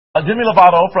Demi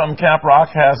Lovato from Camp Rock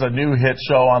has a new hit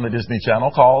show on the Disney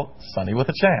Channel called Sunny with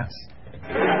a Chance.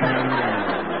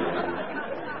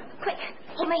 Quick,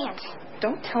 hold my hand.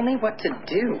 Don't tell me what to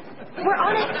do. We're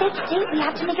on a fake date. We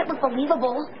have to make it look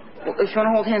believable. Well, if you want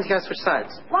to hold hands, you gotta switch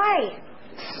sides. Why?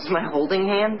 This is my holding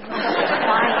hand.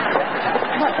 Fine.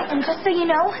 Look, and just so you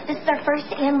know, this is our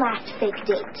first and last fake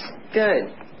date.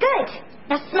 Good. Good.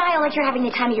 Now smile like you're having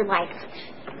the time of your life.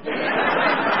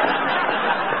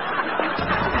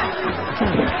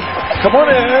 Come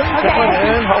on in. Okay. Come on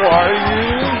in. How are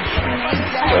you?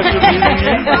 Pleasure meeting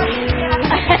you.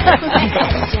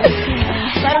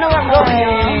 I don't know where I'm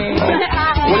going.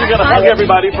 Well, you gotta hug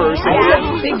everybody first.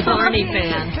 I'm a big Barney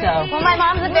fan, so. Well, my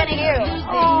mom's a fan of you.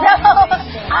 Oh.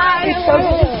 It's so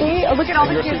good to see. Oh, look at all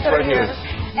the kids that are here.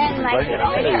 And my kids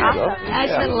are here. Awesome. I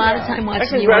spent a lot of time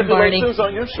watching you and Barney. Congratulations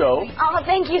on your show. Oh,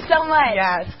 thank you so much.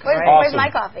 Yes. Where's my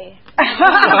coffee?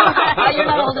 You're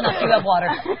not old enough. You have water.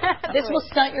 This will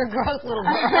stunt your growth, little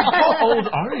girl. How old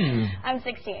are you? I'm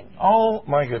 16. Oh,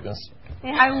 my goodness.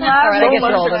 I love So I guess much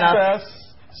you're old enough.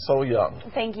 success, so young.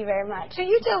 Thank you very much. So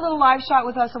you did a little live shot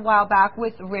with us a while back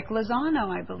with Rick Lozano,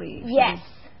 I believe. Yes.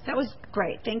 That was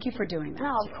great. Thank you for doing that.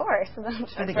 No, of course.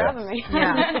 Thanks for good. having me.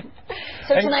 Yeah.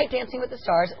 So tonight, Dancing with the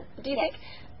Stars, do you think,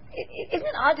 isn't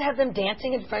it odd to have them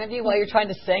dancing in front of you while you're trying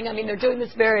to sing? I mean, they're doing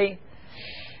this very...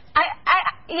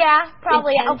 Yeah,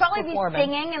 probably. I'll intense probably performance. be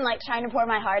singing and like trying to pour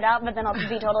my heart out, but then I'll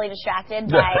be totally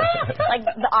distracted by like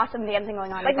the awesome dancing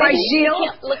going on. Like by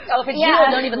Gilles? Look, oh, if it's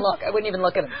Yeah. you, don't even look. I wouldn't even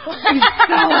look at him. He's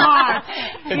so hot.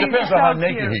 It depends on how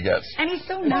naked he gets. And he's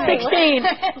so nice. 16.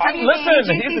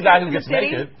 Listen, he's the guy who gets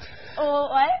naked. Oh,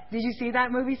 what? Did you see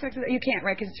that movie? You can't,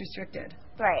 right? Because it's restricted.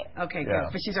 Right. Okay, Yeah.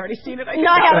 good. But she's already seen it. I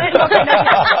No, I haven't. Okay, no.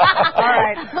 All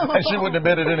right. And she wouldn't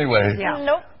admit it anyway. Yeah.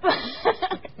 Nope.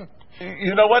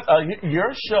 You know what?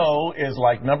 Your show is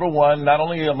like #1, not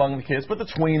only among the kids, but the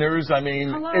tweeners. I mean,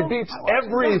 it beats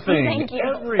everything. Thank you.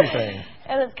 Everything.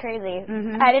 It was crazy.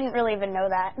 I didn't really even know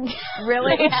that.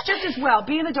 Really? It's just as well.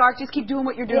 Be in the dark. Just keep doing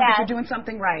what you're doing because you're doing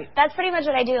something right. That's pretty much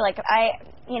what I do. Like I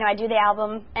do the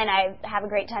album and I have a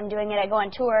great time doing it. I go on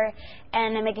tour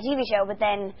and I make a TV show, but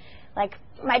then like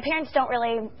my parents don't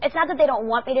really, it's not that they don't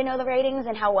want me to know the ratings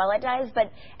and how well it does,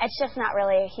 but it's just not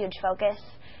really a huge focus.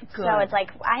 Good. So it's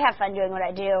like I have fun doing what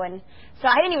I do, and so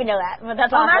I didn't even know that, but that's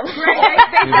awesome. That's great.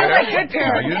 They sound like good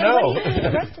parents. You And know. what do you do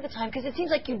the rest of the time? Because it seems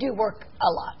like you do work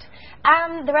a lot.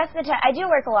 The rest of the time, I do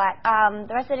work a lot.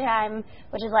 The rest of the time,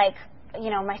 which is like,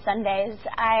 my Sundays,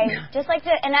 I just like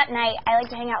to, and at night, I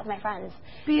like to hang out with my friends.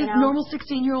 Be a normal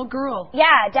 16-year-old girl.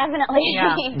 Yeah, definitely.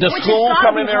 Yeah. Does school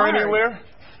come in there anywhere?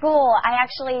 School, I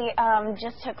actually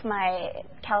just took my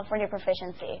California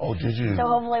proficiency. Oh, did you? So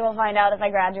hopefully we'll find out if I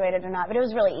graduated or not. But it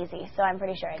was really easy, so I'm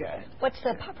pretty sure I did. What's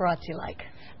the paparazzi like?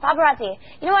 Paparazzi.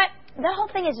 You know what? The whole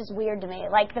thing is just weird to me.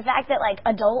 Like the fact that like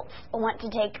adults want to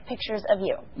take pictures of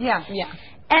you. Yeah. Yeah.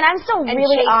 And I'm still And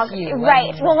really chase awkward. you, Right.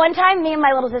 I mean. Well, one time, me and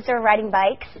my little sister were riding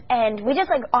bikes, and we just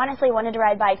like honestly wanted to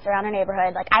ride bikes around our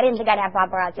neighborhood. Like I didn't think I'd have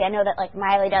paparazzi. I know that like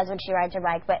Miley does when she rides her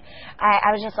bike, but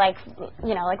I was just like,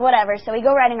 like whatever. So we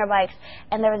go riding our bikes,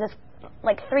 and there was this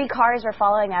like 3 cars were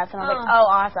following us, and I was like, oh,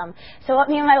 awesome. So what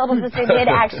me and my little sister did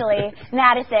actually,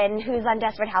 Madison, who's on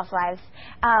Desperate Housewives,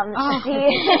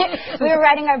 we were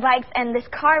riding our bikes, and this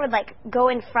car would like go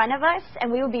in front of us,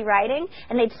 and we would be riding,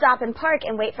 and they'd stop and park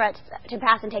and wait for us to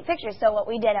pass and take pictures. So what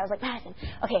we did, I was like, Madison,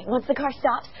 okay, once the car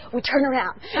stops, we turn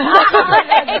around.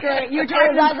 That's great. You're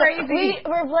driving awesome. crazy. We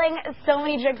were playing so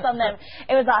many tricks on them.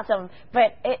 It was awesome,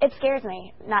 but it scares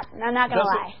me. I'm not gonna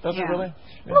lie. Does it really?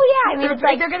 Well, yeah. I mean, it's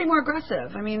like they're getting more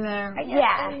aggressive. I mean, they're...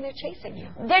 Yeah. I mean, they're chasing you.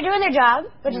 They're doing their job,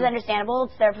 which is understandable.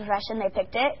 It's their profession. They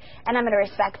picked it. And I'm going to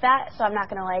respect that. So I'm not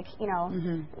going to, like,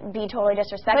 be totally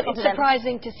disrespectful But it's to them.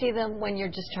 surprising to see them when you're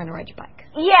just trying to ride your bike.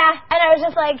 Yeah. And I was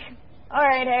just like, all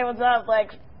right, hey, what's up?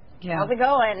 Like, how's it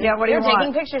going? Yeah, what do you You're want?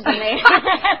 taking pictures of me.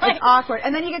 It's awkward.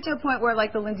 And then you get to a point where,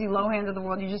 like, the Lindsay Lohans of the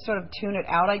world, you just sort of tune it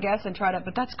out, I guess, and try to...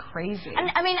 But that's crazy.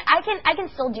 And, I mean, I can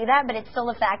still do that, but it's still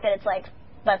the fact that it's like,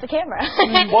 that's a camera.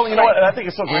 Well, you know what? And I think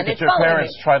it's so great And that it's your following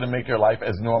parents try to make your life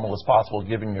as normal as possible,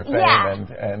 given your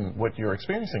fame and what you're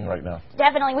experiencing right now.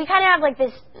 Definitely. We kind of have like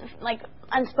this like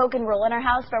unspoken rule in our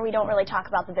house where we don't really talk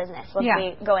about the business once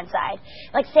we go inside.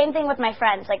 Like same thing with my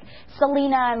friends, like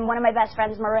Selena and one of my best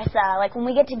friends, Marissa. Like when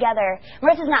we get together,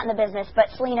 Marissa's not in the business, but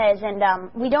Selena is, and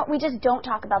we just don't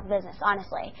talk about the business,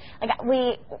 honestly. Like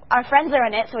our friends are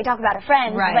in it, so we talk about our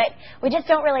friends, but we just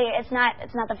don't really. It's not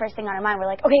the first thing on our mind. We're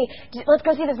like, okay, let's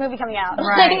go see this movie coming out.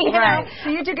 Right, you right. know? So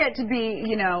you do get to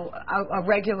be, a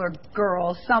regular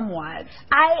girl somewhat.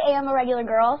 I am a regular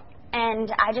girl, and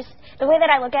the way that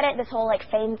I look at it, this whole like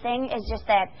fame thing is just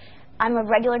that I'm a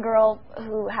regular girl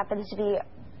who happens to be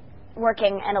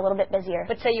working and a little bit busier.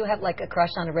 But say you have like a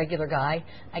crush on a regular guy,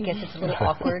 I guess it's a little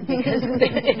awkward because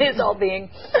it is all being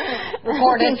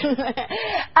recorded.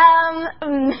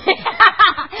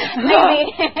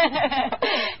 Maybe.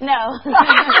 No.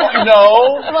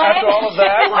 No? After all of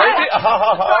that? Maybe?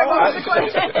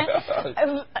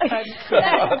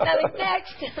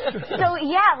 Next. So,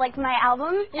 yeah, like my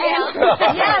album. Yeah.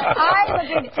 Yes, I'm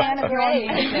a big fan of your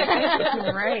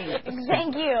music. Great.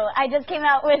 Thank you. I just came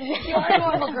out with... You are a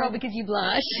normal girl because you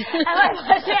blush.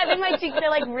 I think my cheeks are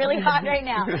like really hot right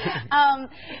now.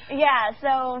 Yeah,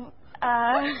 so...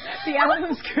 The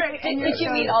album's great. Did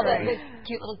you meet all the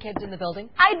cute little kids in the building?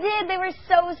 I did. They were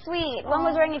so sweet. One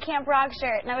was wearing a Camp Rock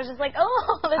shirt, and I was just like,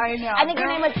 oh. I know. I think her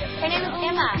name is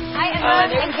Emma. Hi, Emma.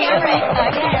 And Cameron.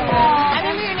 I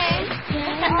remember your name.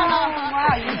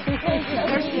 Wow.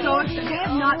 They're so excited. They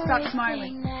have not stopped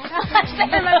smiling. I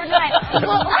remember tonight.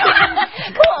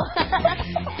 Cool.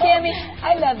 Tammy,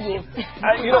 I love you.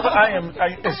 You know what?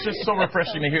 It's just so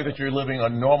refreshing to hear that you're living a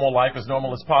normal life, as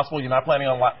normal as possible. You're not planning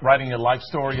on writing your life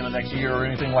story in the next year or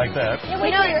anything like that. Yeah,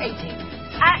 wait till you're 18.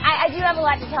 I do have a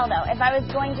lot to tell, though. If I was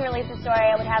going to release a story,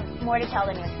 I would have more to tell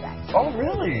than you expect. Oh,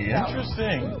 really?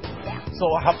 Interesting. Yeah. So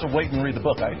I'll have to wait and read the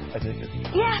book. I dig it.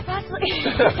 Yeah, possibly.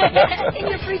 In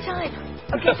your free time.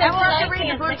 Okay, so I will have to read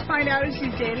the book to find out if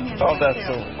she's dating him. Oh, that's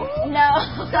so cool. No.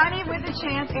 Sunny with a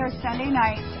Chance airs Sunday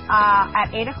night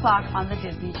at 8 o'clock on the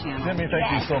Disney Channel. Demi, thank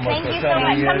you so much Thank for you so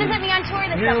much. coming Come in. visit me on tour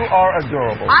this You summer. are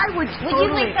adorable. I would Would you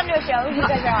please come to a show? You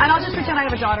guys are awesome. And I'll just pretend I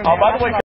have a daughter Oh, there. by the way,